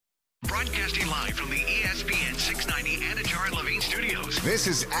Broadcasting live from the ESPN 690 Anajar and Levine studios. This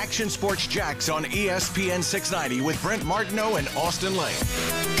is Action Sports Jacks on ESPN 690 with Brent Martineau and Austin Lane.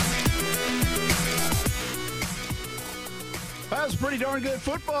 That was a pretty darn good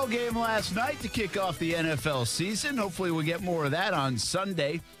football game last night to kick off the NFL season. Hopefully we'll get more of that on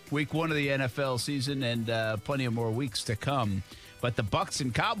Sunday, week one of the NFL season, and plenty of more weeks to come. But the Bucs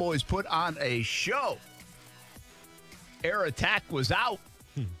and Cowboys put on a show. Air attack was out.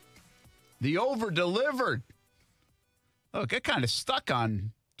 The over delivered. Look, it kind of stuck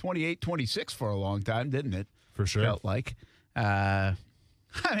on 28-26 for a long time, didn't it? For sure. Felt like. I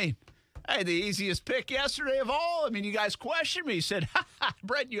had the easiest pick yesterday of all. I mean, you guys questioned me. You said,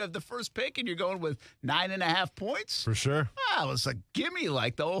 Brett, you have the first pick and you're going with 9.5 points? For sure. It was a gimme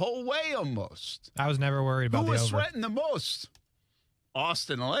like the whole way almost. I was never worried about Who the was over. sweating the most?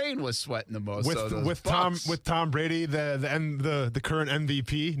 Austin Lane was sweating the most. With Tom Brady, the current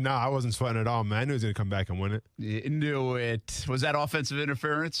MVP. No, I wasn't sweating at all, man. I knew he was going to come back and win it. You knew it. Was that offensive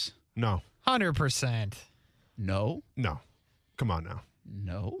interference? No. 100%. No. No. Come on now.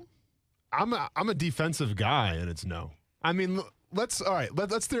 No. I'm a defensive guy, and it's no. I mean, let's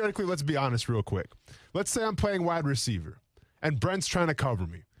theoretically, let's be honest real quick. Let's say I'm playing wide receiver, and Brent's trying to cover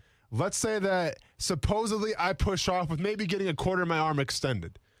me. Let's say that supposedly I push off with maybe getting a quarter of my arm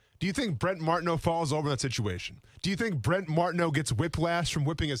extended. Do you think Brent Martineau falls over in that situation? Do you think Brent Martineau gets whiplash from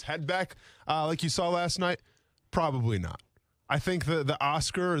whipping his head back like you saw last night? Probably not. I think the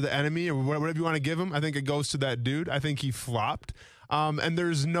Oscar or the enemy or whatever you want to give him, I think it goes to that dude. I think he flopped. And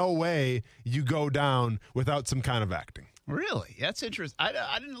there's no way you go down without some kind of acting. Really? That's interesting.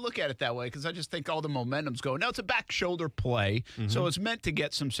 I didn't look at it that way because I just think all the momentum's going. Now, it's a back shoulder play, so it's meant to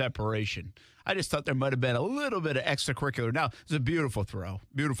get some separation. I just thought there might have been a little bit of extracurricular. Now, it's a beautiful throw,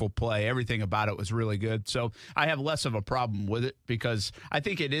 beautiful play. Everything about it was really good. So I have less of a problem with it because I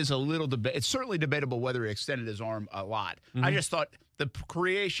think it is a little it's certainly debatable whether he extended his arm a lot. I just thought the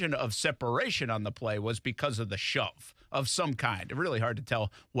creation of separation on the play was because of the shove of some kind. Really hard to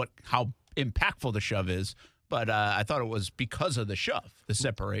tell how impactful the shove is. But I thought it was because of the shove, the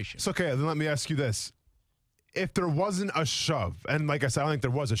separation. So, okay, then let me ask you this. If there wasn't a shove, and like I said, I don't think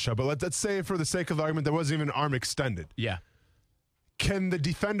there was a shove, but let's say for the sake of the argument, there wasn't even an arm extended. Yeah. Can the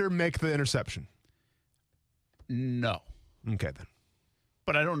defender make the interception? No. Okay, then.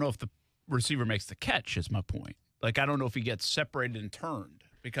 But I don't know if the receiver makes the catch is my point. Like, I don't know if he gets separated and turned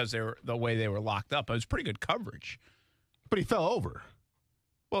because the way they were locked up. It was pretty good coverage. But he fell over.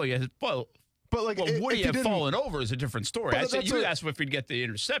 Well, yeah. But like, would he have fallen over is a different story. I said you asked if he'd get the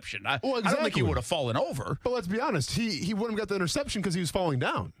interception. I don't think he would have fallen over. But let's be honest, he wouldn't have got the interception because he was falling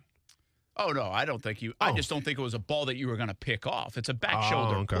down. Oh no, I don't think he. I just don't think it was a ball that you were going to pick off. It's a back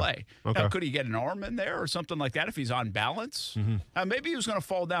shoulder play. Okay. Now, could he get an arm in there or something like that if he's on balance? Maybe he was going to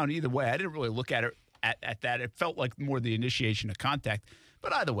fall down either way. I didn't really look at it at that. It felt like more the initiation of contact.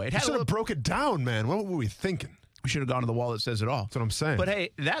 But either way, it had should have broke it down, man. What were we thinking? We should have gone to the wall that says it all. That's what I'm saying. But, hey,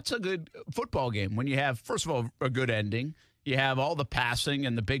 that's a good football game when you have, first of all, a good ending. You have all the passing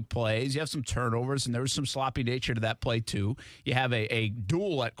and the big plays. You have some turnovers, and there was some sloppy nature to that play, too. You have a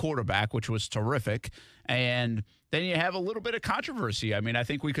duel at quarterback, which was terrific. And then you have a little bit of controversy. I mean, I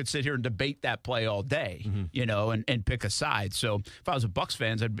think we could sit here and debate that play all day, and pick a side. So if I was a Bucs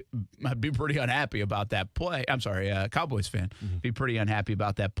fan, I'd be pretty unhappy about that play. I'm sorry, Cowboys fan, be pretty unhappy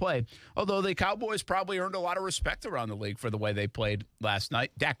about that play. Although the Cowboys probably earned a lot of respect around the league for the way they played last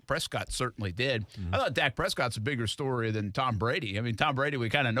night. Dak Prescott certainly did. I thought Dak Prescott's a bigger story than Tom Brady. I mean, Tom Brady, we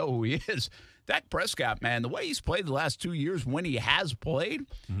kind of know who he is. Dak Prescott, man, the way he's played the last 2 years when he has played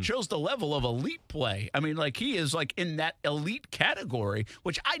shows the level of elite play. I mean, like he is like in that elite category,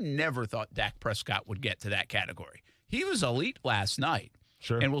 which I never thought Dak Prescott would get to that category. He was elite last night.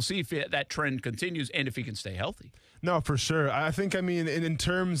 Sure. And we'll see if that trend continues and if he can stay healthy. No, for sure. I think, in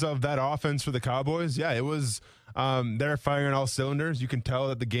terms of that offense for the Cowboys, yeah, it was they're firing on all cylinders. You can tell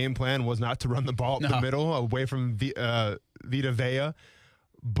that the game plan was not to run the ball up the middle away from Vita Vea.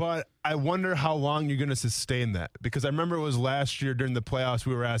 But I wonder how long you're going to sustain that. Because I remember it was last year during the playoffs,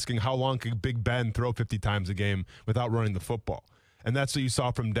 we were asking how long could Big Ben throw 50 times a game without running the football. And that's what you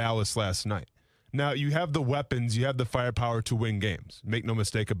saw from Dallas last night. Now, you have the weapons, you have the firepower to win games. Make no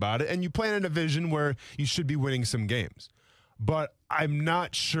mistake about it. And you play in a division where you should be winning some games. But I'm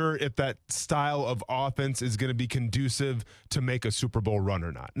not sure if that style of offense is going to be conducive to make a Super Bowl run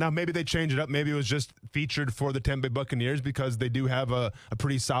or not. Now, maybe they change it up. Maybe it was just featured for the Tampa Bay Buccaneers because they do have a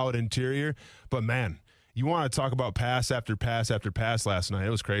pretty solid interior. But, man, you want to talk about pass after pass after pass last night. It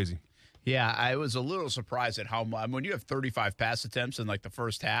was crazy. Yeah, I was a little surprised at how much. When you have 35 pass attempts in like the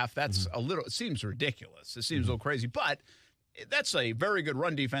first half, that's a little. It seems ridiculous. It seems a little crazy, but that's a very good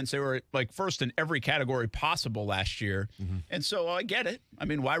run defense. They were like first in every category possible last year. And so I get it. I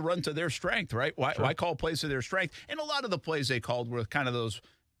mean, why run to their strength, right? Why call plays to their strength? And a lot of the plays they called were kind of those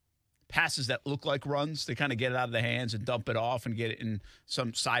passes that look like runs. They kind of get it out of the hands and dump it off and get it in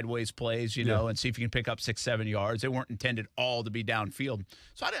some sideways plays, you know, and see if you can pick up 6-7 yards. They weren't intended all to be downfield.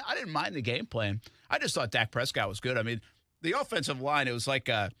 So I didn't mind the game plan. I just thought Dak Prescott was good. I mean, the offensive line, it was like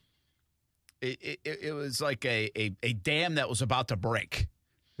it was like a dam that was about to break.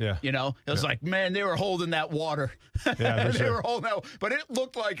 Yeah. You know, it was like, man, they were holding that water. Yeah, for they sure. were holding that, but it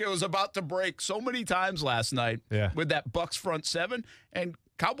looked like it was about to break so many times last night with that Bucs front seven. And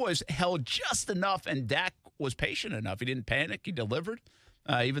Cowboys held just enough, and Dak was patient enough. He didn't panic. He delivered,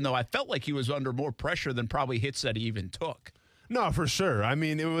 even though I felt like he was under more pressure than probably hits that he even took. No, for sure. I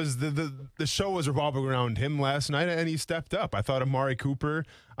mean, it was the show was revolving around him last night, and he stepped up. I thought Amari Cooper,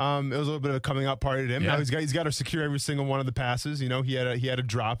 it was a little bit of a coming out party to him. Yeah. Now he's got to secure every single one of the passes. You know, he had a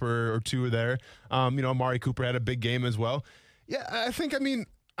drop or two there. You know, Amari Cooper had a big game as well. Yeah, I think. I mean,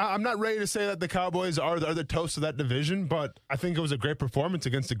 I'm not ready to say that the Cowboys are the toast of that division, but I think it was a great performance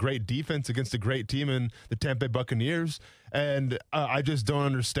against a great defense, against a great team in the Tampa Bay Buccaneers. And I just don't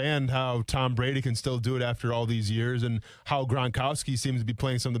understand how Tom Brady can still do it after all these years, and how Gronkowski seems to be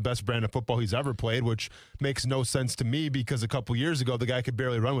playing some of the best brand of football he's ever played, which makes no sense to me because a couple years ago the guy could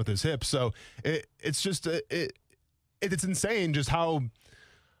barely run with his hips. So it's just it's insane just how.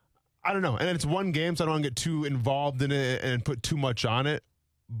 I don't know. And it's one game, so I don't want to get too involved in it and put too much on it.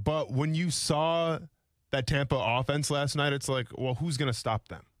 But when you saw that Tampa offense last night, it's like, well, who's going to stop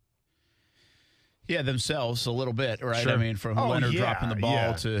them? Yeah, themselves a little bit, right? Sure. I mean, from Leonard dropping the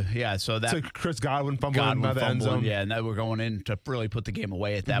ball to so that Chris Godwin fumbling by the end zone. Yeah, and now we're going in to really put the game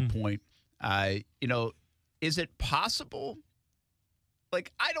away at that point. You know, is it possible?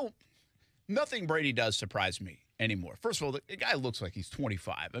 Like, nothing Brady does surprise me anymore. First of all, the guy looks like he's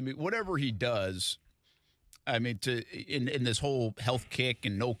 25. I mean, whatever he does, I mean, in this whole health kick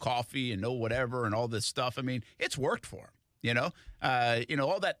and no coffee and no whatever and all this stuff, I mean, it's worked for him. You know,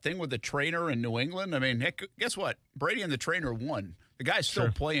 all that thing with the trainer in New England. I mean, heck, guess what? Brady and the trainer won. The guy's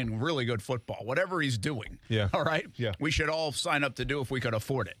still playing really good football, whatever he's doing. Yeah. All right. Yeah. We should all sign up to do if we could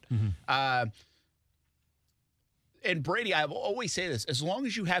afford it. And Brady, I always say this: as long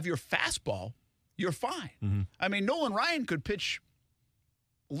as you have your fastball, you're fine. I mean, Nolan Ryan could pitch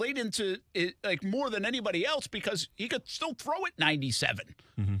late into it, like more than anybody else, because he could still throw it 97,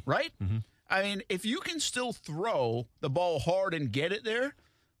 right? I mean, if you can still throw the ball hard and get it there,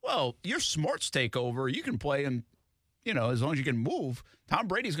 well, your smarts take over. You can play him, you know, as long as you can move. Tom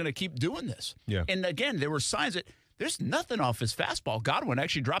Brady's going to keep doing this. Yeah. And again, there were signs that there's nothing off his fastball. Godwin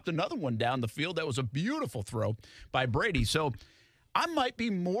actually dropped another one down the field. That was a beautiful throw by Brady. So I might be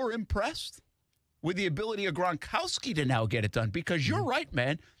more impressed with the ability of Gronkowski to now get it done, because you're right,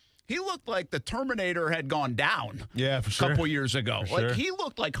 man. He looked like the Terminator had gone down Yeah, for a sure. couple years ago. For Like, sure. he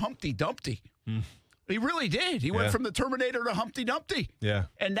looked like Humpty Dumpty. He really did. He went from the Terminator to Humpty Dumpty. Yeah.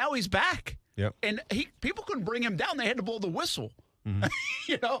 And now he's back. Yep. And people couldn't bring him down. They had to blow the whistle.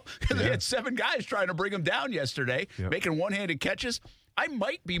 You know, because they had 7 guys trying to bring him down yesterday, making one-handed catches. I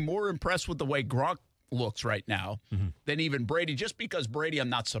might be more impressed with the way Gronk looks right now than even Brady, just because Brady, I'm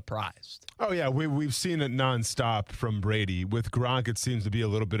not surprised. Oh, yeah, we've seen it nonstop from Brady. With Gronk, it seems to be a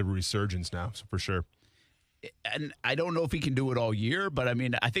little bit of a resurgence now, so for sure. And I don't know if he can do it all year, but I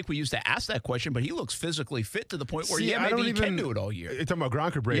mean, I think we used to ask that question, but he looks physically fit to the point where, maybe he can do it all year. You're talking about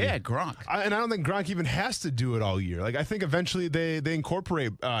Gronk or Brady? Yeah, Gronk. And I don't think Gronk even has to do it all year. Like, I think eventually they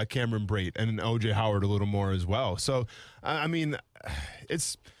incorporate Cameron Brate and O.J. Howard a little more as well. So, I mean,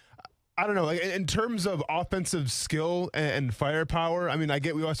 I don't know. Like, in terms of offensive skill and firepower, I mean,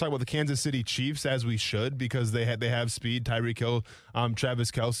 we always talk about the Kansas City Chiefs, as we should, because they have speed, Tyreek Hill,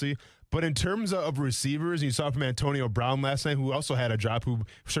 Travis Kelce. But in terms of receivers, you saw from Antonio Brown last night, who also had a drop, who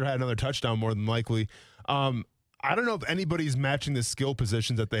should have had another touchdown more than likely. I don't know if anybody's matching the skill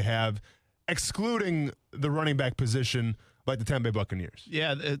positions that they have, excluding the running back position, like the Tampa Bay Buccaneers.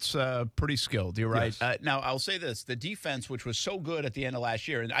 Yeah, it's pretty skilled. You're right. Yes. Now, I'll say this. The defense, which was so good at the end of last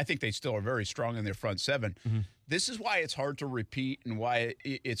year, and I think they still are very strong in their front seven, this is why it's hard to repeat and why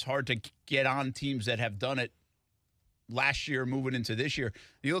it's hard to get on teams that have done it last year moving into this year.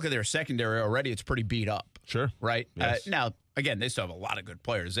 You look at their secondary already, it's pretty beat up. Sure. Right? Yes. Now, again, they still have a lot of good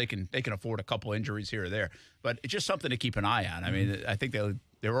players. They can afford a couple injuries here or there, but it's just something to keep an eye on. I mean, I think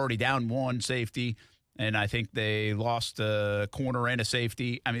they're already down one safety, and I think they lost a corner and a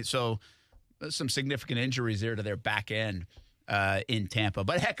safety. I mean, so there's some significant injuries there to their back end. in Tampa.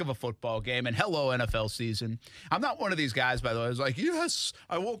 But heck of a football game, and hello, NFL season. I'm not one of these guys, by the way. I was like, yes,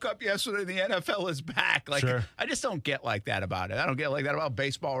 I woke up yesterday, the NFL is back. Like, Sure. I just don't get like that about it. I don't get like that about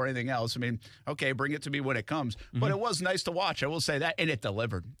baseball or anything else. I mean, okay, bring it to me when it comes. But it was nice to watch, I will say that, and it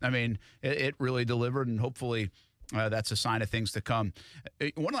delivered. I mean, it really delivered, and hopefully that's a sign of things to come.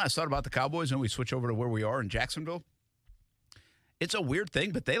 One last thought about the Cowboys, and we switch over to where we are in Jacksonville. It's a weird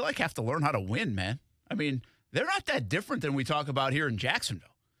thing, but they have to learn how to win, man. I mean, they're not that different than we talk about here in Jacksonville.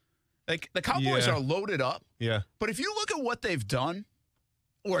 Like, the Cowboys are loaded up. Yeah. But if you look at what they've done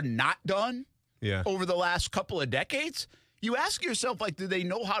or not done over the last couple of decades, you ask yourself, like, do they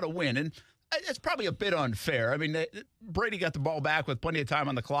know how to win? And it's probably a bit unfair. I mean, Brady got the ball back with plenty of time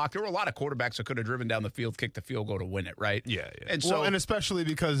on the clock. There were a lot of quarterbacks that could have driven down the field, kicked the field goal to win it, right? Yeah. And so, and especially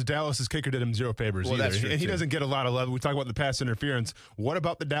because Dallas's kicker did him zero favors either. that's true, and he too. doesn't get a lot of love. We talk about the pass interference. What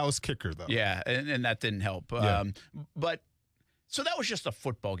about the Dallas kicker, though? yeah, and that didn't help. Yeah. But so that was just a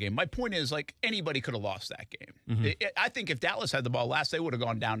football game. My point is, like, anybody could have lost that game. I think if Dallas had the ball last, they would have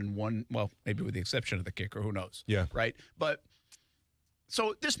gone down and won. Well, maybe with the exception of the kicker. Who knows? Yeah. Right? But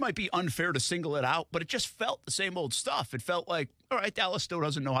so this might be unfair to single it out, but it just felt the same old stuff. It felt like, all right, Dallas still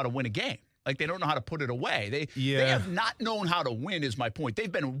doesn't know how to win a game. Like, they don't know how to put it away. They have not known how to win, is my point. They've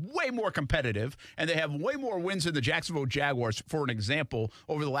been way more competitive, and they have way more wins than the Jacksonville Jaguars, for an example,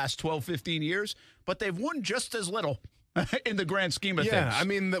 over the last 12, 15 years. But they've won just as little in the grand scheme of things. Yeah, I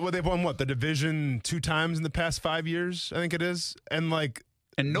mean, they've won, the division 2 times in the past 5 years, I think it is. And, like...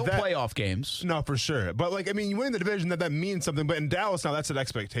 And no playoff games. No, for sure. But, like, I mean, you win the division, that means something. But in Dallas now, that's an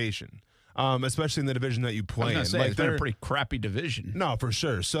expectation, especially in the division that you play in. Like, it's been a pretty crappy division. No, for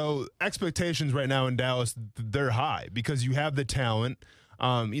sure. So expectations right now in Dallas, they're high because you have the talent.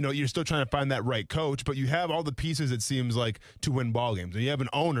 You're still trying to find that right coach, but you have all the pieces, it seems like, to win ball games. And you have an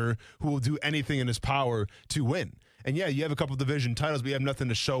owner who will do anything in his power to win. And, yeah, you have a couple division titles, but you have nothing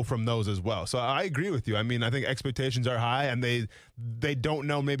to show from those as well. So I agree with you. I mean, I think expectations are high, and they don't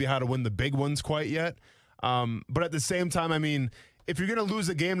know maybe how to win the big ones quite yet. But at the same time, I mean, if you're going to lose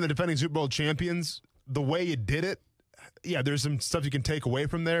a game to the defending Super Bowl champions, the way you did it, yeah, there's some stuff you can take away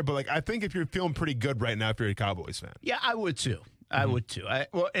from there. But, like, I think if you're feeling pretty good right now if you're a Cowboys fan. Yeah, I would too. I would too.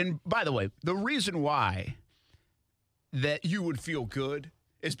 And by the way, the reason why that you would feel good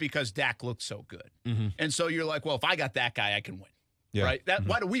is because Dak looked so good. And so you're like, well, if I got that guy, I can win. Yeah. Right?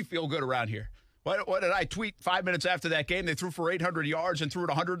 Why do we feel good around here? What did I tweet 5 minutes after that game? They threw for 800 yards and threw it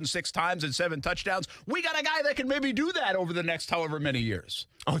 106 times and 7 touchdowns. We got a guy that can maybe do that over the next however many years.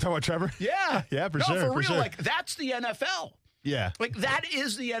 Oh, talking about Trevor? Yeah. Yeah, for no, sure. For real. Sure. Like, that's the NFL. Yeah. Like, that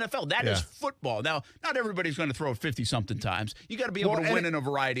is the NFL. That is football. Now, not everybody's going to throw it 50-something times. You got to be able to win in a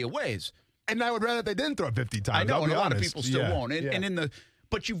variety of ways. And I would rather they didn't throw it 50 times. I know, I'll and be a lot of honest. people still won't. Yeah. And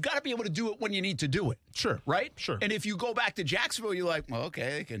but you've got to be able to do it when you need to do it. Sure. Right? Sure. And if you go back to Jacksonville, you're like, well, okay,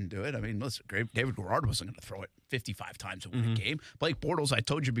 they can do it. I mean, listen, David Garrard wasn't going to throw it 55 times a win a game. Blake Bortles, I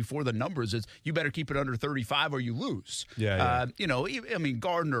told you before the numbers, is you better keep it under 35 or you lose. Yeah. I mean,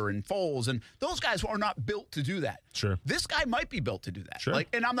 Gardner and Foles, and those guys are not built to do that. Sure. This guy might be built to do that. Sure.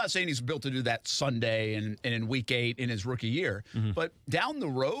 And I'm not saying he's built to do that Sunday and in week 8 in his rookie year. But down the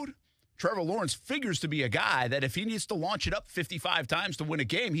road, Trevor Lawrence figures to be a guy that if he needs to launch it up 55 times to win a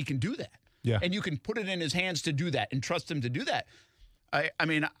game, he can do that. Yeah. And you can put it in his hands to do that and trust him to do that. I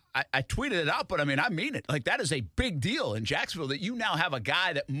tweeted it out, but I mean it. Like, that is a big deal in Jacksonville that you now have a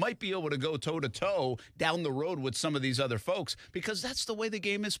guy that might be able to go toe-to-toe down the road with some of these other folks because that's the way the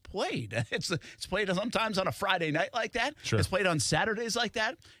game is played. It's played sometimes on a Friday night like that. Sure. It's played on Saturdays like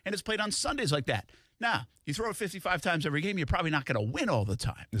that, and it's played on Sundays like that. Now, you throw it 55 times every game, you're probably not going to win all the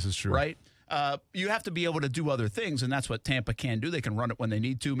time. This is true. Right? You have to be able to do other things, and that's what Tampa can do. They can run it when they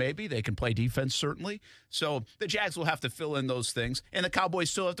need to, maybe. They can play defense, certainly. So the Jags will have to fill in those things, and the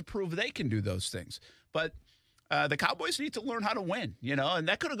Cowboys still have to prove they can do those things. But the Cowboys need to learn how to win, and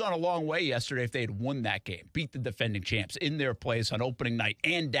that could have gone a long way yesterday if they had won that game, beat the defending champs in their place on opening night,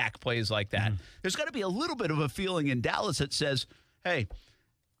 and Dak plays like that. There's got to be a little bit of a feeling in Dallas that says, hey,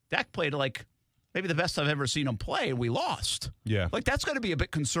 Dak played like maybe the best I've ever seen him play, and we lost. Yeah. Like, that's going to be a bit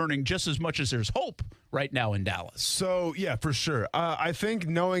concerning just as much as there's hope right now in Dallas. So, yeah, for sure. I think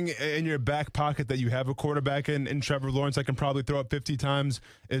knowing in your back pocket that you have a quarterback in Trevor Lawrence that can probably throw it 50 times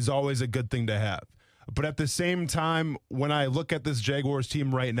is always a good thing to have. But at the same time, when I look at this Jaguars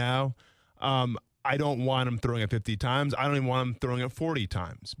team right now, I don't want him throwing it 50 times. I don't even want him throwing it 40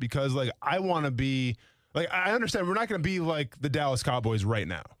 times because, like, I want to be – like, I understand we're not going to be like the Dallas Cowboys right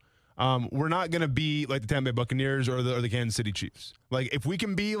now. We're not going to be like the Tampa Bay Buccaneers or the Kansas City Chiefs. Like, if we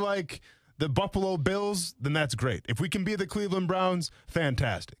can be like the Buffalo Bills, then that's great. If we can be the Cleveland Browns,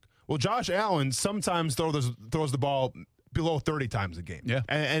 fantastic. Well, Josh Allen sometimes throws the ball below 30 times a game. Yeah.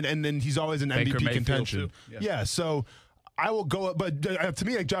 And then he's always in Baker MVP Mayfield, contention. too. Yeah, so I will go, but to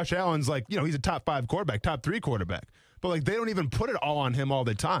me, like Josh Allen's like, he's a top 5 quarterback, top 3 quarterback. But, like, they don't even put it all on him all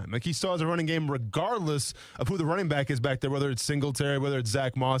the time. Like, he still has a running game regardless of who the running back is back there, whether it's Singletary, whether it's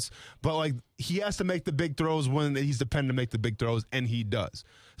Zach Moss. But, like, he has to make the big throws when he's dependent to make the big throws, and he does.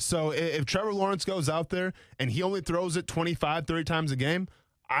 So if Trevor Lawrence goes out there and he only throws it 25, 30 times a game,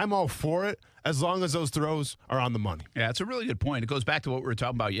 I'm all for it as long as those throws are on the money. Yeah, it's a really good point. It goes back to what we were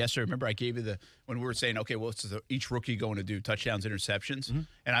talking about yesterday. Remember, I gave you when we were saying, okay, what's each rookie going to do? Touchdowns, interceptions. Mm-hmm.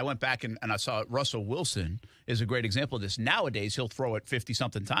 And I went back and I saw Russell Wilson is a great example of this. Nowadays, he'll throw it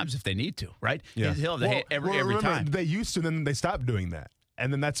 50-something times if they need to, right? Yeah. He'll have the hit every remember, time. They used to, then they stopped doing that.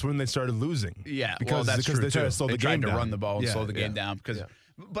 And then that's when they started losing. Yeah, because that's because true, they tried too. to slow They the game tried down. to run the ball and Yeah, slow the game yeah. down because. Yeah.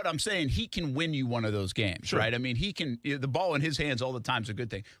 But I'm saying he can win you one of those games, Sure. right? I mean, the ball in his hands all the time is a good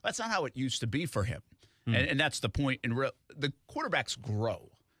thing. That's not how it used to be for him, and that's the point. The quarterbacks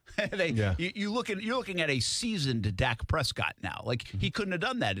grow. You're looking at a seasoned Dak Prescott now. Like he couldn't have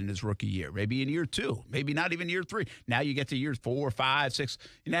done that in his rookie year. Maybe in year 2, maybe not even year 3. Now you get to year 4, 5, 6.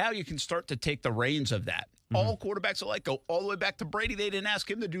 Now you can start to take the reins of that. All quarterbacks alike go all the way back to Brady. They didn't ask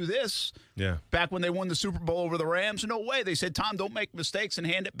him to do this. Yeah. Back when they won the Super Bowl over the Rams, no way. They said, Tom, don't make mistakes and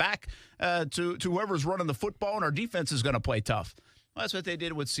hand it back to whoever's running the football, and our defense is going to play tough. Well, that's what they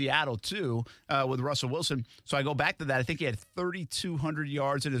did with Seattle, too, with Russell Wilson. So I go back to that. I think he had 3,200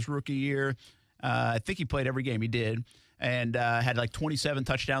 yards in his rookie year. I think he played every game he did and had like 27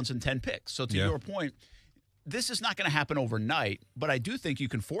 touchdowns and 10 picks. So to your point, this is not going to happen overnight, but I do think you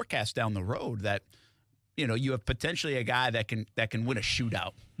can forecast down the road that you have potentially a guy that can win a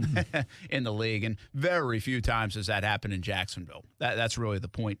shootout in the league, and very few times has that happened in Jacksonville. That's really the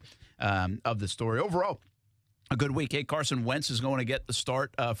point of the story. Overall, a good week. Hey, Carson Wentz is going to get the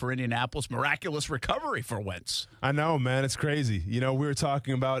start for Indianapolis. Miraculous recovery for Wentz. I know, man. It's crazy. We were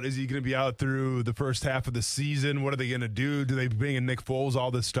talking about, is he going to be out through the first half of the season? What are they going to do? Do they bring in Nick Foles?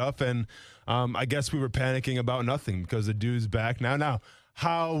 All this stuff. And I guess we were panicking about nothing because the dude's back now. Now,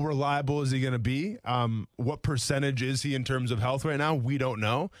 how reliable is he going to be? What percentage is he in terms of health right now? We don't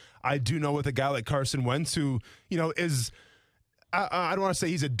know. I do know with a guy like Carson Wentz who, is – I don't want to say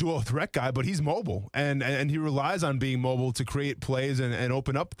he's a dual threat guy, but he's mobile, and he relies on being mobile to create plays and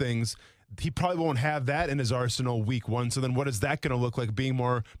open up things. He probably won't have that in his arsenal week 1. So then what is that going to look like, being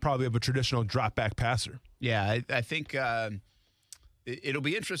more probably of a traditional drop-back passer? Yeah, I think it'll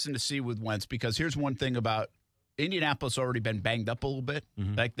be interesting to see with Wentz because here's one thing about Indianapolis already been banged up a little bit.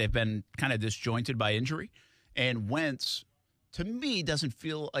 Like they've been kind of disjointed by injury. And Wentz, to me, doesn't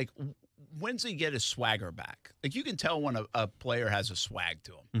feel like – when's he get his swagger back? Like you can tell when a player has a swag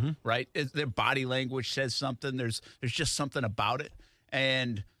to him, right? Their body language says something. There's just something about it,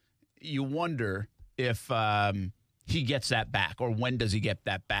 and you wonder if he gets that back, or when does he get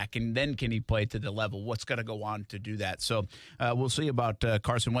that back, and then can he play to the level? What's going to go on to do that? So we'll see about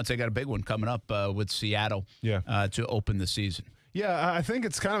Carson Wentz. They got a big one coming up with Seattle to open the season. Yeah, I think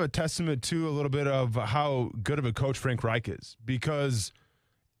it's kind of a testament to a little bit of how good of a coach Frank Reich is, because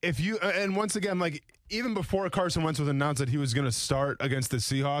if you, and once again, like even before Carson Wentz was announced that he was going to start against the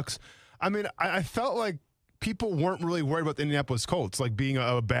Seahawks, I mean, I felt like people weren't really worried about the Indianapolis Colts like being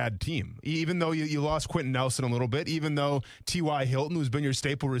a bad team. Even though you lost Quentin Nelson a little bit, even though T.Y. Hilton, who's been your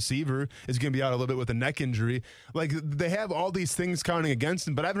staple receiver, is going to be out a little bit with a neck injury. Like they have all these things counting against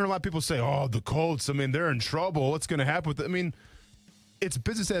them, but I haven't heard a lot of people say, oh, the Colts, I mean, they're in trouble. What's going to happen with it? I mean, it's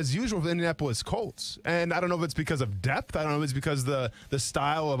business as usual for the Indianapolis Colts. And I don't know if it's because of depth. I don't know if it's because the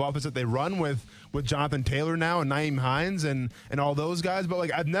style of offense that they run with Jonathan Taylor now and Nyheim Hines and all those guys. But,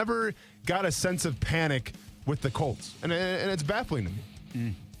 like, I've never got a sense of panic with the Colts. And it's baffling to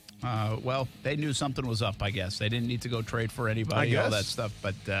me. Well, they knew something was up, I guess. They didn't need to go trade for anybody, all that stuff.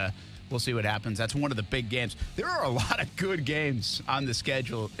 But we'll see what happens. That's one of the big games. There are a lot of good games on the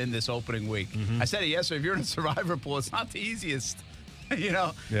schedule in this opening week. I said it yesterday. If you're in a survivor pool, it's not the easiest. You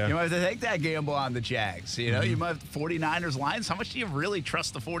might have to take that gamble on the Jags. You might have 49ers, Lions. How much do you really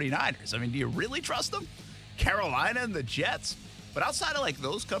trust the 49ers? I mean, do you really trust them? Carolina and the Jets? But outside of like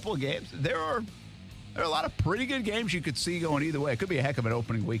those couple of games, there are a lot of pretty good games you could see going either way. It could be a heck of an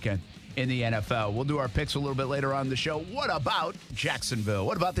opening weekend in the NFL. We'll do our picks a little bit later on the show. What about Jacksonville?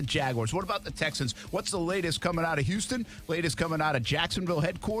 What about the Jaguars? What about the Texans? What's the latest coming out of Houston? Latest coming out of Jacksonville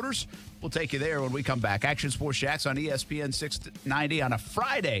headquarters? We'll take you there when we come back. Action Sports Jacks on ESPN 690 on a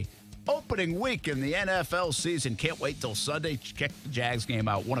Friday. Opening week in the NFL season. Can't wait till Sunday. Check the Jags game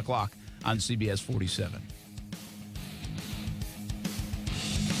out, 1 o'clock on CBS 47.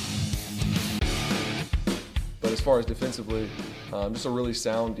 But far as defensively, just a really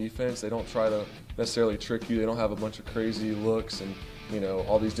sound defense. They don't try to necessarily trick you. They don't have a bunch of crazy looks and,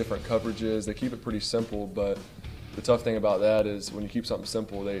 all these different coverages. They keep it pretty simple, but the tough thing about that is when you keep something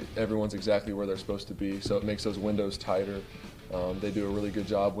simple, everyone's exactly where they're supposed to be, so it makes those windows tighter. They do a really good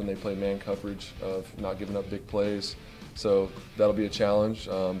job when they play man coverage of not giving up big plays, so that'll be a challenge.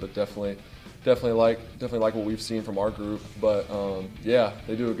 But definitely like what we've seen from our group. But yeah,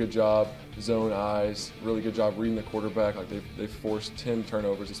 they do a good job, zone eyes, really good job reading the quarterback. Like they've forced 10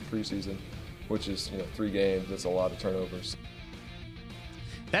 turnovers this preseason, which is 3 games. That's a lot of turnovers.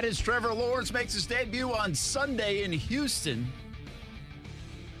 That is Trevor Lawrence makes his debut on Sunday in Houston.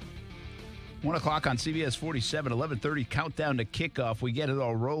 1 o'clock on CBS 47, 11:30 countdown to kickoff. We get it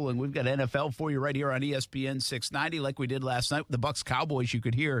all rolling. We've got NFL for you right here on ESPN 690 like we did last night with the Bucs Cowboys. You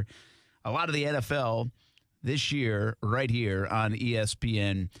could hear a lot of the NFL this year right here on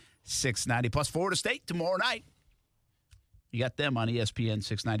ESPN 690. Plus Florida State tomorrow night. You got them on ESPN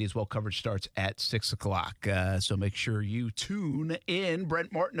 690 as well. Coverage starts at 6 o'clock. So make sure you tune in.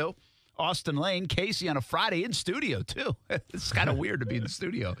 Brent Martineau, Austin Lane, Casey on a Friday in studio, too. It's kind of weird to be in the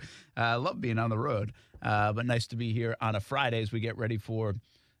studio. I love being on the road, but nice to be here on a Friday as we get ready for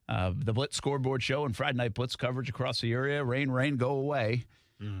the Blitz Scoreboard Show and Friday Night Blitz coverage across the area. Rain, go away.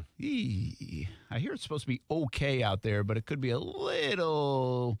 I hear it's supposed to be okay out there, but it could be a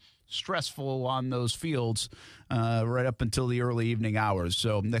little stressful on those fields right up until the early evening hours.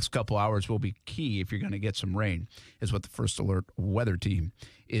 So next couple hours will be key if you're going to get some rain, is what the First Alert weather team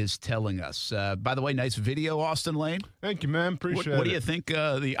is telling us. By the way, nice video, Austin Lane. Thank you, man. Appreciate it. What do you think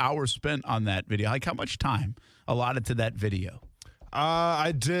the hours spent on that video? Like how much time allotted to that video?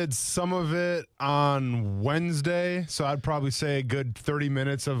 I did some of it on Wednesday, so I'd probably say a good 30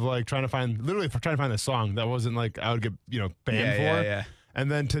 minutes of trying to find a song that wasn't I would get banned for. Yeah. And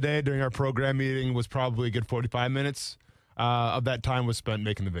then today during our program meeting was probably a good 45 minutes of that time was spent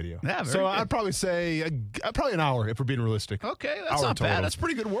making the video. Yeah, so I'd probably say probably an hour if we're being realistic. Okay, that's not bad. That's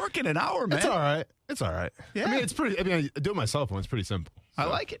pretty good work in an hour, man. It's all right. Yeah. I do it myself when it's pretty simple. So, I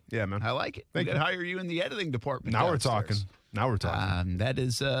like it. Yeah, man. I like it. We could hire you in the editing department. Now downstairs. we're talking. That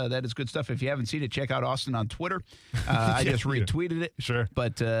is good stuff. If you haven't seen it, check out Austin on Twitter. I just retweeted it. Sure.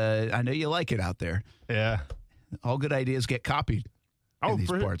 But I know you like it out there. Yeah. All good ideas get copied in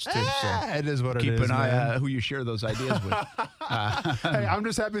these parts, too. So it is what it is, keep an eye man. who you share those ideas with. Hey, I'm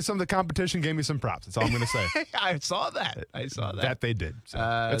just happy some of the competition gave me some props. That's all I'm going to say. I saw that. That they did. So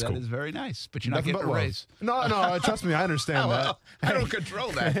that's that cool. is very nice. But you're Nothing not getting but a love. raise. No, trust me. I understand that. I don't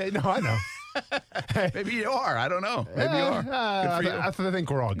control that. Hey, no, I know. Maybe you are. I don't know. Maybe you are. Good for you. I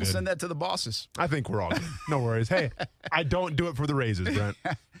think we're all good. Send that to the bosses. I think we're all good. No worries. Hey, I don't do it for the raises, Brent.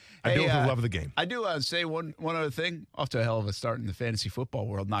 I do it for the love of the game. I do say one other thing. Off to a hell of a start in the fantasy football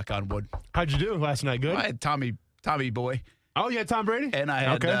world, knock on wood. How'd you do last night? Good? I had Tommy Boy. Oh, yeah, Tom Brady? And I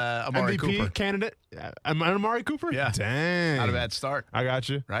had Amari MVP Cooper. candidate? Amari Cooper? Yeah. Dang. Not a bad start. I got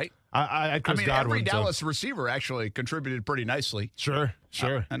you. Right? I had Chris Godwin. Every Dallas receiver actually contributed pretty nicely. Sure.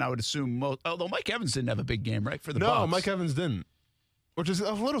 And I would assume although Mike Evans didn't have a big game, right, for the No, Bucs. Mike Evans didn't, which is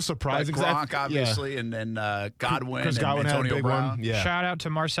a little surprising. Gronk, obviously, and then Godwin Chris and Godwin had a Antonio big Brown. one. Yeah. Shout out to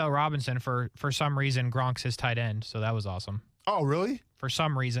Marcel Robinson for some reason Gronk's his tight end, so that was awesome. Oh, really? For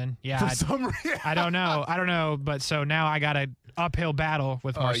some reason, yeah. For some reason. I don't know, but so now I got an uphill battle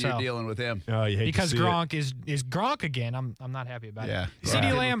with Marcel. You're dealing with him. Oh, you hate because to see Gronk is Gronk again. I'm not happy about Yeah. it. Yeah.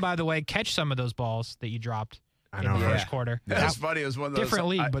 CeeDee Lamb, by the way, catch some of those balls that you dropped I in know, the right? first quarter. That was funny. It was one of those Different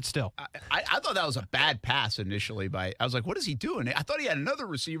league, but still. I thought that was a bad pass initially. I was like, what is he doing? I thought he had another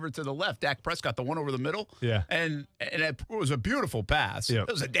receiver to the left. Dak Prescott, the one over the middle. Yeah. And it was a beautiful pass. Yeah.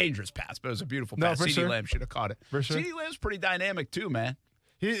 It was a dangerous pass, but it was a beautiful No, pass. for CeeDee sure. Lamb should have caught it. For sure. CeeDee Lamb's pretty dynamic too, man.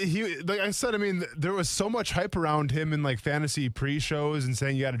 He like I said, I mean, there was so much hype around him in fantasy pre-shows and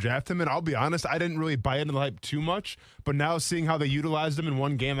saying you got to draft him. And I'll be honest, I didn't really buy into the hype too much. But now seeing how they utilized him in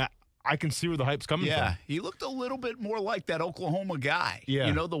one game, I can see where the hype's coming Yeah, from. he looked a little bit more like that Oklahoma guy. Yeah.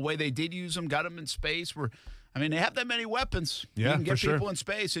 You know, the way they did use him, got him in space. They have that many weapons. Yeah, you can get for sure. people in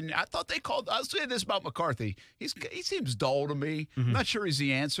space. And I thought I'll say this about McCarthy. He seems dull to me. Mm-hmm. I'm not sure he's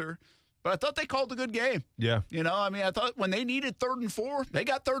the answer. But I thought they called a good game. Yeah. I thought when they needed 3rd and 4, they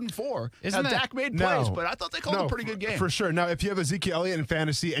got 3rd and 4. Isn't now, that- Dak made plays, but I thought they called a pretty good game. For sure. Now, if you have Ezekiel Elliott in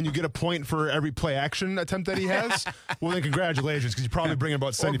fantasy and you get a point for every play action attempt that he has, well, then congratulations, because you probably bring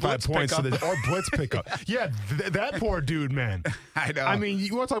about 75 points to or blitz pickup. Yeah, that poor dude, man. I know. I mean,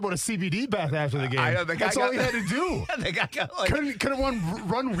 you want to talk about a CBD bath after the game? I know, That's all he had to do. The guy got Couldn't one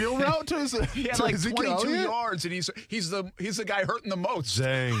run wheel route to his he had to like Ezekiel 22 Elliott? yards, and he's the guy hurting the most.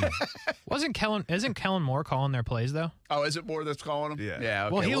 Dang. Isn't Kellen Moore calling their plays though? Oh, is it Moore that's calling him? Yeah.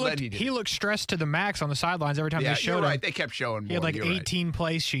 Okay. Well, then he looked stressed to the max on the sidelines every time yeah, they showed you're right. him. They kept showing Moore. He had like You're 18 right.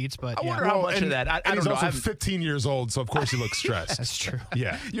 play sheets, but I yeah. wonder how much and, of that. I and don't he's know. also I haven't- 15 years old, so of course he looks stressed. That's true.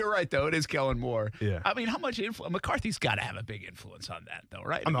 Yeah. You're right, though. It is Kellen Moore. Yeah. I mean, how much influence? McCarthy's got to have a big influence on that, though,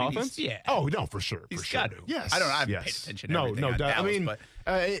 right? On the I mean, offense? Yeah. Oh, no, for sure. He's for sure. got to. Yes. I haven't yes. paid attention to No, everything no on doubt. Dallas, I mean, but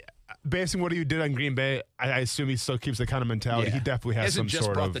based on what he did on Green Bay, I assume he still keeps the kind of mentality. yeah. He definitely has Hasn't some just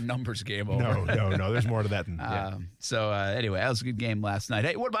sort brought of. the numbers game over. No. There's more to that than. Yeah. So anyway, that was a good game last night.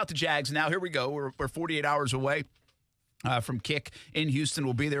 Hey, what about the Jags now? Here we go. We're 48 hours away from kick in Houston.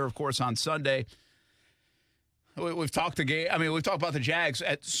 We'll be there, of course, on Sunday. We've talked the game. I mean, we've talked about the Jags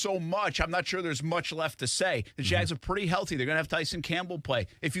at so much. I'm not sure there's much left to say. The Jags are pretty healthy. They're going to have Tyson Campbell play.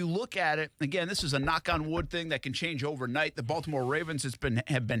 If you look at it, again, this is a knock on wood thing that can change overnight. The Baltimore Ravens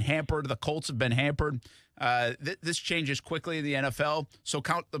have been hampered. The Colts have been hampered. This changes quickly in the NFL. So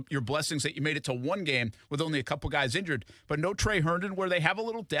count your blessings that you made it to one game with only a couple guys injured. But no Trey Herndon, where they have a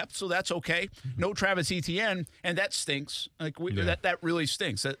little depth, so that's okay. No Travis Etienne, and that stinks. That really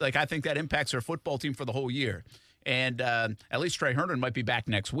stinks. Like I think that impacts their football team for the whole year. And at least Trey Herndon might be back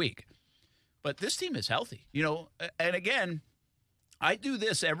next week. But this team is healthy, And again, I do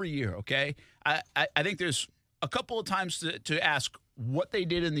this every year, okay? I think there's a couple of times to ask what they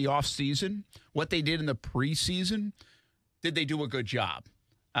did in the offseason, what they did in the preseason. Did they do a good job?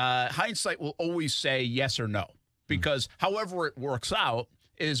 Hindsight will always say yes or no, because however it works out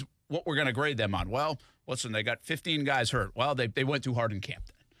is what we're going to grade them on. Well, listen, they got 15 guys hurt. Well, they went too hard in camp.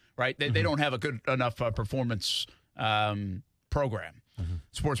 Right? They don't have a good enough performance program,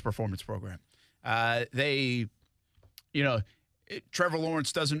 sports performance program. Trevor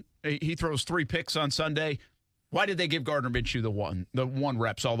Lawrence he throws 3 picks on Sunday. Why did they give Gardner Minshew the one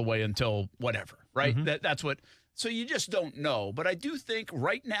reps all the way until whatever, right? That's what. So you just don't know. But I do think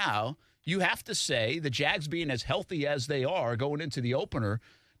right now you have to say the Jags being as healthy as they are going into the opener,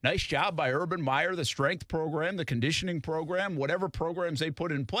 nice job by Urban Meyer, the strength program, the conditioning program, whatever programs they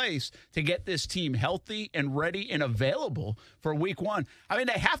put in place to get this team healthy and ready and available for week 1. I mean,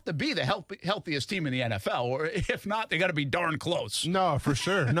 they have to be the healthiest team in the NFL, or if not, they got to be darn close. No, for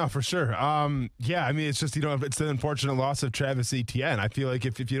sure. Yeah, I mean, it's just, it's the unfortunate loss of Travis Etienne. I feel like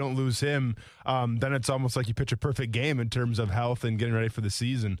if you don't lose him, then it's almost like you pitch a perfect game in terms of health and getting ready for the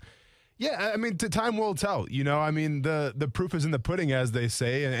season. Yeah, I mean, time will tell. I mean, the proof is in the pudding, as they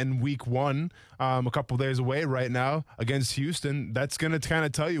say. And week 1, a couple days away right now against Houston, that's going to kind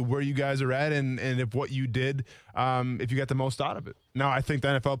of tell you where you guys are at and if what you did, if you got the most out of it. Now, I think the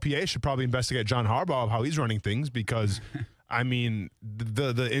NFLPA should probably investigate John Harbaugh of how he's running things because, I mean,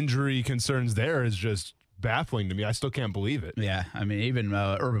 the injury concerns there is just baffling to me. I still can't believe it. Yeah, I mean, even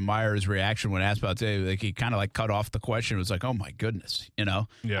Urban Meyer's reaction when asked about it, like he kind of cut off the question. It was like, oh my goodness, Yeah.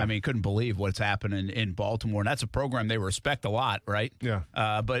 I mean, couldn't believe what's happening in Baltimore, and that's a program they respect a lot, right? Yeah.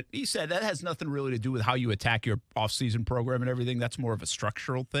 But he said that has nothing really to do with how you attack your offseason program and everything. That's more of a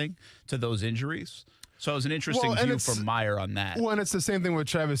structural thing to those injuries. So it was an interesting view from Meyer on that. Well, and it's the same thing with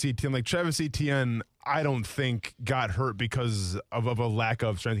Travis Etienne. Like Travis Etienne, I don't think got hurt because of a lack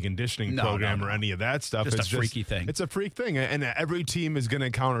of strength and conditioning program or any of that stuff. It's it's a freaky thing. It's a freak thing, and every team is going to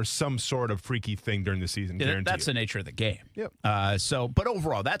encounter some sort of freaky thing during the season. That's the nature of the game. Yep. But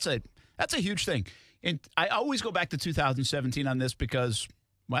overall, that's a huge thing. And I always go back to 2017 on this because,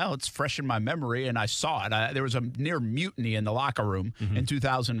 well, it's fresh in my memory, and I saw it. There was a near mutiny in the locker room in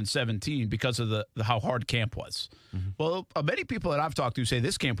 2017 because of how hard camp was. Well, many people that I've talked to say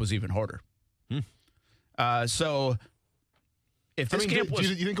this camp was even harder. So if this camp was...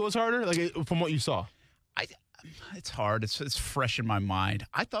 Do you think it was harder, like from what you saw? It's hard. It's fresh in my mind.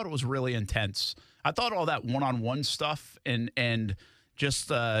 I thought it was really intense. I thought all that one-on-one stuff and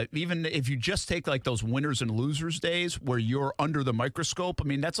just even if you just take like those winners and losers days where you're under the microscope, I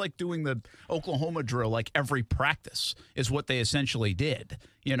mean, that's like doing the Oklahoma drill like every practice is what they essentially did,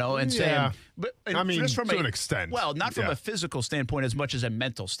 and saying, but I mean, just from to an extent. Well, not from a physical standpoint as much as a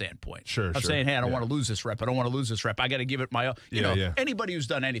mental standpoint. Sure. Saying, hey, I don't want to lose this rep. I don't want to lose this rep. I got to give it my, anybody who's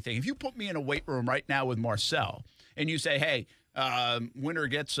done anything. If you put me in a weight room right now with Marcel and you say, hey, winner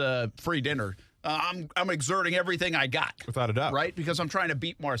gets a free dinner, I'm exerting everything I got. Without a doubt. Right? Because I'm trying to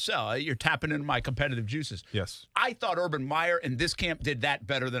beat Marcel. You're tapping into my competitive juices. Yes. I thought Urban Meyer and this camp did that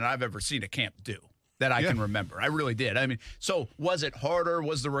better than I've ever seen a camp do that I can remember. I really did. I mean, so was it harder?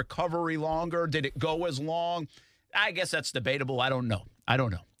 Was the recovery longer? Did it go as long? I guess that's debatable. I don't know.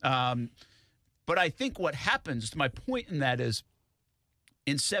 But I think what happens, my point in that is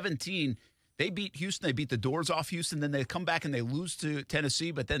in 17, they beat Houston. They beat the doors off Houston. Then they come back and they lose to Tennessee,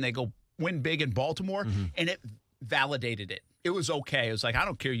 but then they go win big in Baltimore. And validated it. It was okay. It was like, I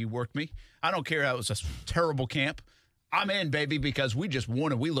don't care you worked me. I don't care how it was a terrible camp. I'm in, baby, because we just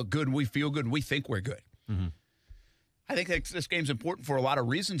won and we look good and we feel good and we think we're good. Mm-hmm. I think this game's important for a lot of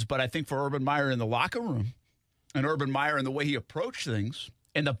reasons, but I think for Urban Meyer in the locker room and Urban Meyer and the way he approached things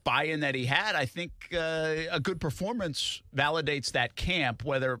and the buy-in that he had, I think a good performance validates that camp,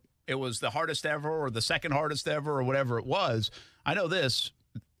 whether it was the hardest ever or the second hardest ever or whatever it was. I know this.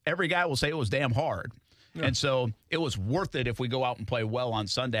 Every guy will say it was damn hard. Yeah. And so it was worth it if we go out and play well on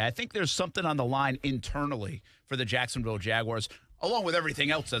Sunday. I think there's something on the line internally for the Jacksonville Jaguars, along with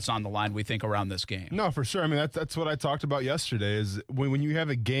everything else that's on the line, we think, around this game. No, for sure. I mean, that's what I talked about yesterday is when you have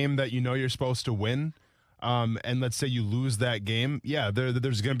a game that you know you're supposed to win, and let's say you lose that game,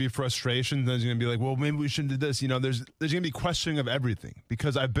 there's going to be frustration. There's going to be like, well, maybe we shouldn't do this. You know, there's going to be questioning of everything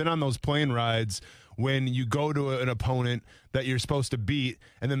because I've been on those plane rides when you go to an opponent that you're supposed to beat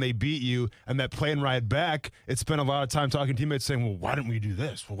and then they beat you and that plane ride back, it's spent a lot of time talking to teammates saying, well, why didn't we do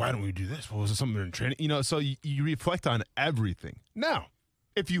this? Well, why didn't we do this? Well, was it something in training? You know, so you reflect on everything. Now,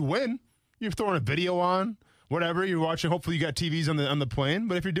 if you win, you're throwing a video on, whatever, you're watching, hopefully you got TVs on the plane,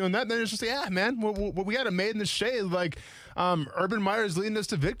 but if you're doing that, then it's just, yeah, man, we got it made in the shade. Like, Urban Meyer is leading us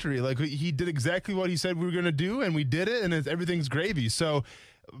to victory. Like, he did exactly what he said we were going to do, and we did it, and everything's gravy. So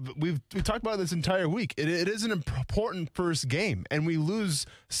we talked about this entire week. It is an important first game, and we lose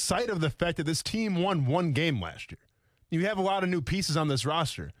sight of the fact that this team won one game last year. You have a lot of new pieces on this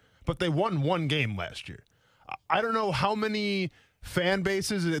roster, but they won one game last year. I don't know how many fan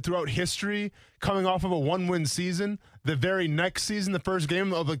bases throughout history coming off of a one-win season, the very next season, the first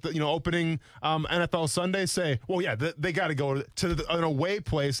game of opening NFL Sunday, say, well, yeah, they got to go to an away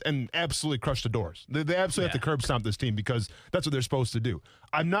place and absolutely crush the doors. They absolutely have to curb stomp this team because that's what they're supposed to do.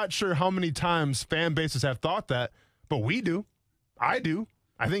 I'm not sure how many times fan bases have thought that, but we do. I do.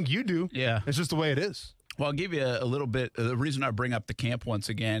 I think you do. Yeah. It's just the way it is. Well, I'll give you a little bit. The reason I bring up the camp once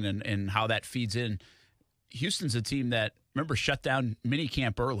again and how that feeds in, Houston's a team that, remember, shut down mini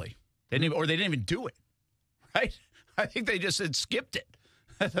camp early. They didn't even do it, right? I think they just had skipped it,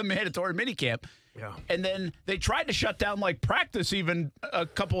 the mandatory mini camp. Yeah. And then they tried to shut down like practice even a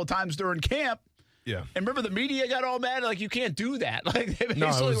couple of times during camp. Yeah. And remember the media got all mad, like, you can't do that. Like, they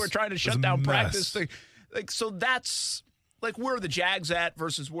basically were trying to shut down practice. Like, so that's like, where are the Jags at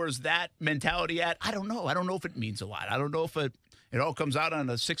versus where's that mentality at? I don't know. I don't know if it means a lot. I don't know if it all comes out on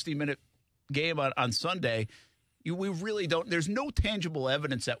a 60-minute game on Sunday. We really don't. There's no tangible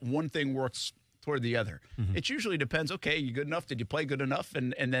evidence that one thing works toward the other. Mm-hmm. It usually depends. Okay, you good enough? Did you play good enough?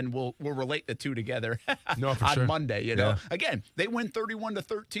 And then we'll relate the two together on Monday. You know, yeah. Again, they win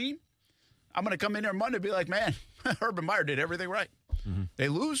 31-13. I'm going to come in there Monday and be like, man, Urban Meyer did everything right. Mm-hmm. They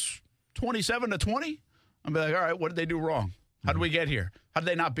lose 27-20. I'll be like, all right, what did they do wrong? How did we get here? How did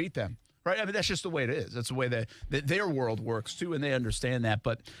they not beat them? Right? I mean, that's just the way it is. That's the way that their world works, too, and they understand that.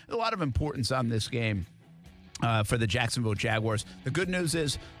 But a lot of importance on this game for the Jacksonville Jaguars. The good news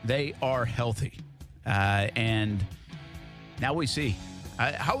is they are healthy. And now we see.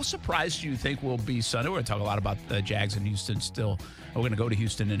 How surprised do you think we'll be Sunday? We're going to talk a lot about the Jags in Houston still. We're going to go to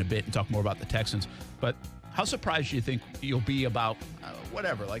Houston in a bit and talk more about the Texans. But how surprised do you think you'll be about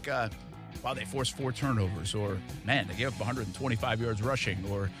whatever? Like, wow, they forced 4 turnovers. Or, man, they gave up 125 yards rushing.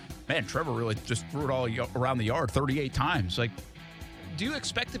 Or, man, Trevor really just threw it all around the yard 38 times. Like, do you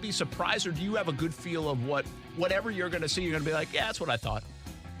expect to be surprised, or do you have a good feel of whatever you're going to see, you're going to be like, yeah, that's what I thought.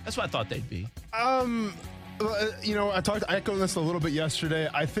 That's what I thought they'd be. You know, I echoed this a little bit yesterday.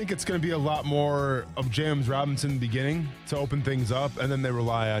 I think it's going to be a lot more of James Robinson in the beginning to open things up, and then they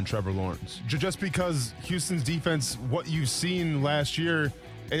rely on Trevor Lawrence. Just because Houston's defense, what you've seen last year,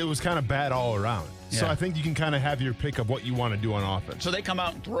 it was kind of bad all around. Yeah. So I think you can kind of have your pick of what you want to do on offense. So they come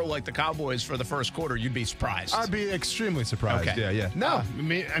out and throw like the Cowboys for the first quarter, you'd be surprised. I'd be extremely surprised. Okay. Yeah. No,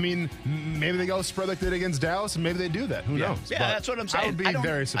 I mean, maybe they go spread like they did against Dallas, and maybe they do that. Who knows? Yeah, that's what I'm saying. I would be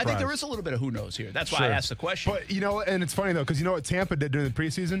very surprised. I think there is a little bit of who knows here. That's why I asked the question. But, you know, and it's funny, though, because you know what Tampa did during the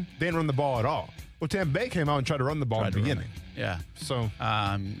preseason? They didn't run the ball at all. Well, Tampa Bay came out and tried to run the ball in the beginning. Yeah. So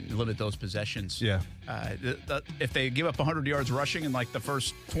limit those possessions. Yeah. If they give up 100 yards rushing in like the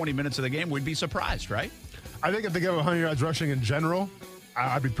first 20 minutes of the game, we'd be surprised, right? I think if they give up 100 yards rushing in general,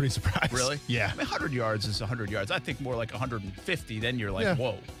 I'd be pretty surprised. Really? Yeah. I mean, 100 yards is 100 yards. I think more like 150. Then you're like,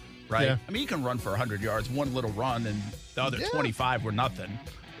 whoa, right? Yeah. I mean, you can run for 100 yards, one little run, and the other 25 were nothing.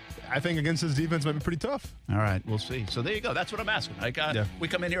 I think against his defense might be pretty tough. All right, we'll see. So there you go. That's what I'm asking. Like, we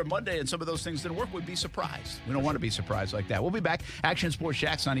come in here Monday and some of those things didn't work, we'd be surprised. We don't want to be surprised like that. We'll be back. Action Sports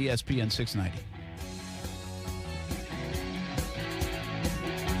Jacks on ESPN 690.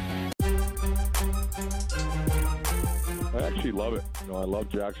 I actually love it. You know, I love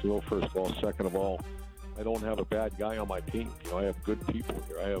Jacksonville, first of all. Second of all, I don't have a bad guy on my team. I have good people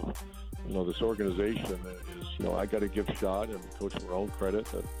here. I have, this organization is, I got to give Shad and Coach Marone credit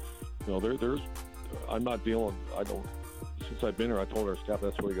that, I'm not dealing. Since I've been here, I told our staff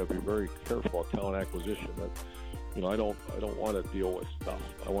that's why we got to be very careful about talent acquisition. That, I don't want to deal with stuff.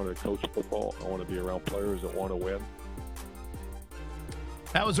 I want to coach football. I want to be around players that want to win.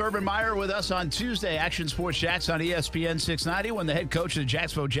 That was Urban Meyer with us on Tuesday, Action Sports Jacks on ESPN 690, when the head coach of the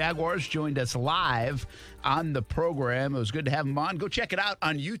Jacksonville Jaguars joined us live on the program. It was good to have him on. Go check it out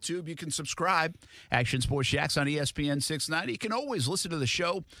on YouTube. You can subscribe. Action Sports Jacks on ESPN 690. You can always listen to the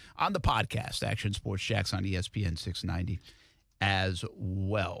show on the podcast, Action Sports Jacks on ESPN 690 as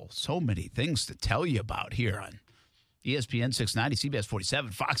well. So many things to tell you about here on ESPN 690, CBS 47,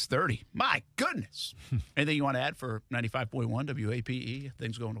 Fox 30. My goodness. Anything you want to add for 95.1 WAPE?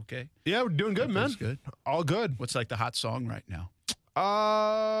 Things going okay? Yeah, we're doing good, man. Good. All good. What's like the hot song right now?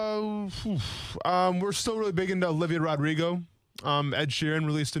 We're still really big into Olivia Rodrigo. Ed Sheeran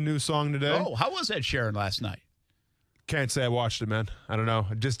released a new song today. Oh, how was Ed Sheeran last night? Can't say I watched it, man. I don't know.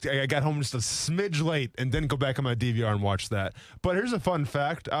 I got home just a smidge late and didn't go back on my DVR and watch that. But here's a fun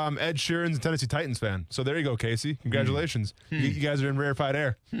fact. Ed Sheeran's a Tennessee Titans fan. So there you go, Casey. Congratulations. You guys are in rarefied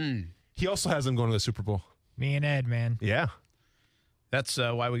air. He also has them going to the Super Bowl. Me and Ed, man. Yeah. That's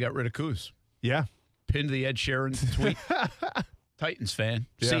why we got rid of Kuz. Yeah. Pinned the Ed Sheeran tweet. Titans fan.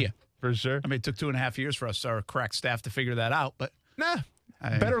 Yeah, See ya. For sure. I mean, it took 2.5 years for us, our crack staff, to figure that out. But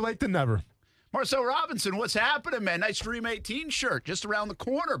better late than never. Marcel Robinson, what's happening, man? Nice Dream 18 shirt just around the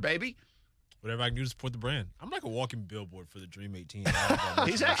corner, baby. Whatever I can do to support the brand. I'm like a walking billboard for the Dream 18.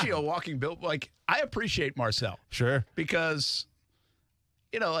 He's actually a walking billboard. Like, I appreciate Marcel. Sure. Because,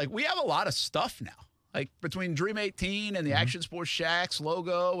 we have a lot of stuff now. Like, between Dream 18 and the Action Sports Shacks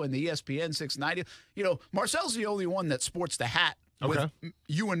logo and the ESPN 690. Marcel's the only one that sports the hat with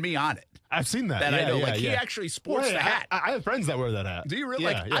you and me on it. I've seen that. I know. Yeah, he actually sports the hat. I have friends that wear that hat. Do you really?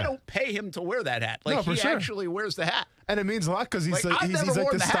 Yeah, I don't pay him to wear that hat. Like, No, he sure. actually wears the hat. And it means a lot because he's Like, I've he's never like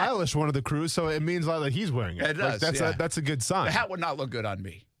worn the the hat. stylish one of the crew, so it means a lot that he's wearing it. It does, That's a good sign. The hat would not look good on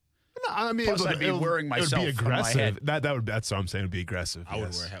me. No, I mean, Plus, I'd be wearing myself It would be on my aggressive. head. That's what I'm saying. It would be aggressive. I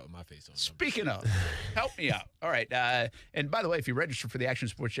wouldn't wear a hat with my face on. Speaking of, help me out. All right. And by the way, if you register for the Action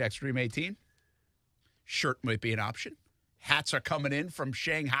Sports Jacks Dream 18, shirt might be an option. Hats are coming in from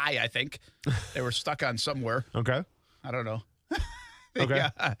Shanghai, I think. They were stuck on somewhere. Okay. I don't know. Okay.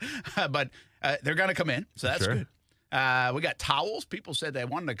 But they're going to come in, so that's Sure. good. We got towels. People said they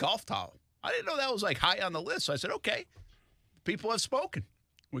wanted a golf towel. I didn't know that was like high on the list. So I said, okay, people have spoken.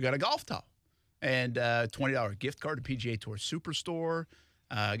 We got a golf towel. And $20 gift card to PGA Tour Superstore.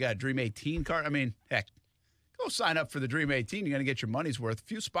 I got a Dream 18 card. I mean, heck, go sign up for the Dream 18. You're going to get your money's worth. A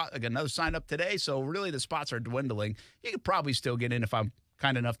few spots, like another sign up today. So really the spots are dwindling. You could probably still get in if I'm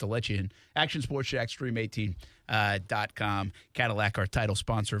kind enough to let you in. Action Sports Jacks, Dream18.com. Cadillac, our title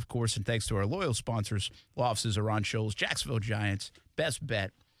sponsor, of course. And thanks to our loyal sponsors, law offices are on Shoals, Jacksonville Giants, Best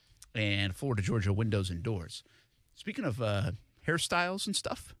Bet, and Florida Georgia Windows and Doors. Speaking of hairstyles and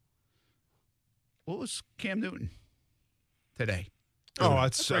stuff, what was Cam Newton today? Oh,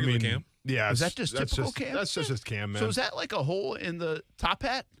 that's I regular mean, Cam. yeah. Is that just typical Cam? That's just Cam, man. So is that like a hole in the top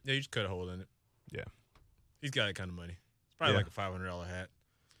hat? Yeah, you just cut a hole in it. Yeah. He's got that kind of money. It's probably Yeah. like a $500 hat.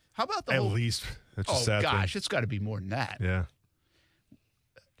 How about the At whole? least. That's just Oh sad gosh, it's got to be more than that. thing. Yeah.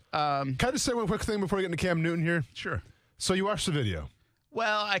 Can I just say one quick thing before we get into Cam Newton here? Sure. So you watched the video.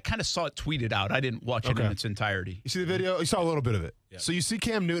 Well, I kind of saw it tweeted out. I didn't watch it Okay. in its entirety. You see the video? You saw a little bit of it. Yeah. So you see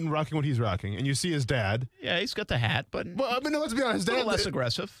Cam Newton rocking what he's rocking, and you see his dad. Yeah, he's got the hat, but Well, I mean, let's be honest. His a little dad less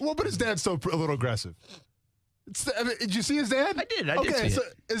aggressive. Well, but his dad's still a little aggressive. Did you see his dad? I did. I okay, did see so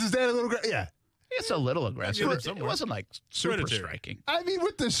it. is his dad a little aggressive? Yeah. It's a little aggressive. Yeah, It somewhere. wasn't like super Hereditary. striking. I mean,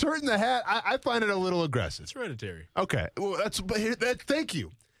 with the shirt and the hat, I find it a little aggressive. It's hereditary. Okay. Well, thank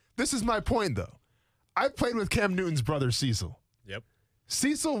you. This is my point, though. I played with Cam Newton's brother, Cecil. Yep.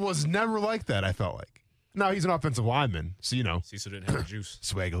 Cecil was never like that, I felt like. Now, he's an offensive lineman, so, Cecil didn't have the juice.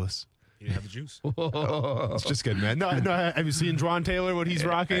 swaggerless. He didn't have the juice. It's just good, man. No, have you seen Dwan Taylor, what he's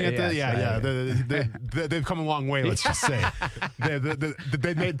rocking at the? Yes, They've come a long way, let's just say.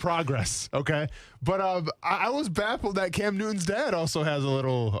 They made progress, okay? But I was baffled that Cam Newton's dad also has a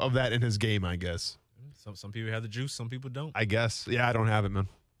little of that in his game, I guess. Some people have the juice, some people don't. I guess. Yeah, I don't have it, man.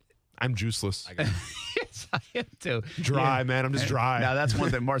 I'm juiceless. I got it. Yes, I am too. Dry, man. I'm just dry. Now, that's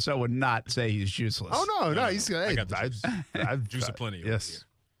one thing Marcel would not say he's useless. Oh, no. He's I got the juice. I've Juice aplenty over Yes.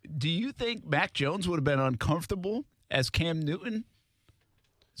 Do you think Mac Jones would have been uncomfortable as Cam Newton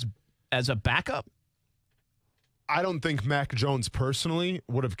as a backup? I don't think Mac Jones personally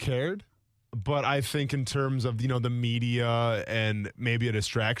would have cared. But I think in terms of, the media and maybe a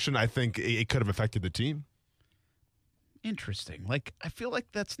distraction, I think it could have affected the team. Interesting. Like, I feel like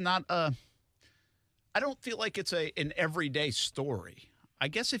that's not I don't feel like it's an everyday story. I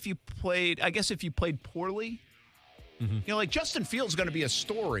guess if you played poorly, like Justin Fields is going to be a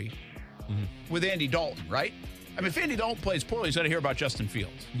story with Andy Dalton, right? I mean, if Andy Dalton plays poorly, he's going to hear about Justin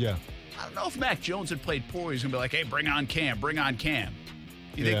Fields. Yeah. I don't know if Mac Jones had played poorly, he's going to be like, hey, bring on Cam, bring on Cam.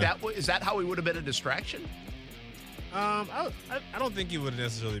 You think is that how he would have been a distraction? I don't think he would have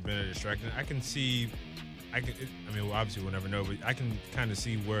necessarily been a distraction. Obviously we'll never know, but I can kind of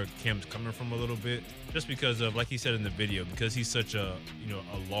see where Cam's coming from a little bit, just because of, like he said in the video, because he's such a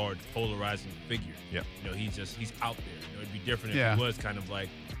large polarizing figure. Yeah. He's out there. It'd be different if he was kind of like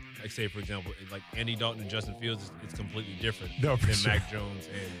say, for example, like Andy Dalton and Justin Fields, it's completely different than Mac Jones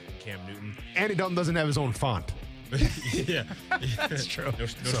and Cam Newton. Andy Dalton doesn't have his own font. Yeah, that's true. No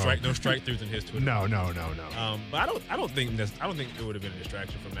strike throughs in his Twitter. No. But I don't think it would have been a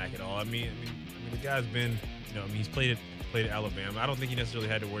distraction for Mac at all. I mean, the guy's been, he's played at Alabama. I don't think he necessarily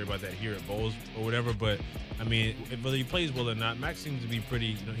had to worry about that here at Bowles or whatever. But I mean, whether he plays well or not, Mac seems to be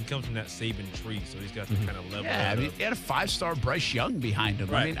pretty. He comes from that Saban tree, so he's got the kind of level. Yeah, he had a 5-star Bryce Young behind him.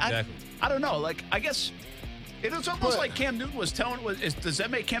 Right, I mean, exactly. I don't know. Like, I guess. It was almost like Cam Newton was telling. Does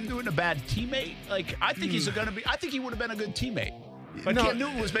that make Cam Newton a bad teammate? Like, I think I think he would have been a good teammate. But Cam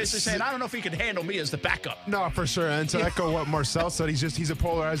Newton was basically saying, I don't know if he could handle me as the backup. No, for sure. And to echo what Marcel said, he's a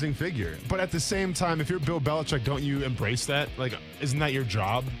polarizing figure. But at the same time, if you're Bill Belichick, don't you embrace that? Like, isn't that your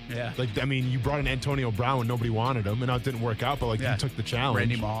job? Yeah. Like, I mean, you brought in Antonio Brown when nobody wanted him, and it didn't work out. But you took the challenge.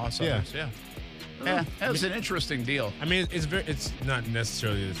 Randy Moss. Yeah. Yeah, that was an interesting deal. I mean, it's not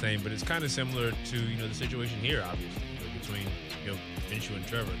necessarily the same, but it's kind of similar to the situation here, obviously, between Minshew and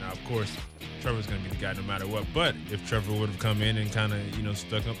Trevor. Now, of course, Trevor's going to be the guy no matter what. But if Trevor would have come in and kind of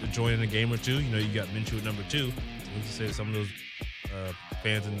stuck up the joint in a game or two, you got Minshew at number 2. Who's to say that some of those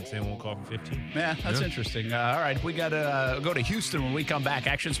fans in San won't call for 15? Yeah, that's interesting. All right, we got to go to Houston when we come back.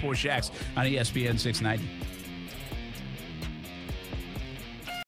 Action Sports Jax on ESPN 690.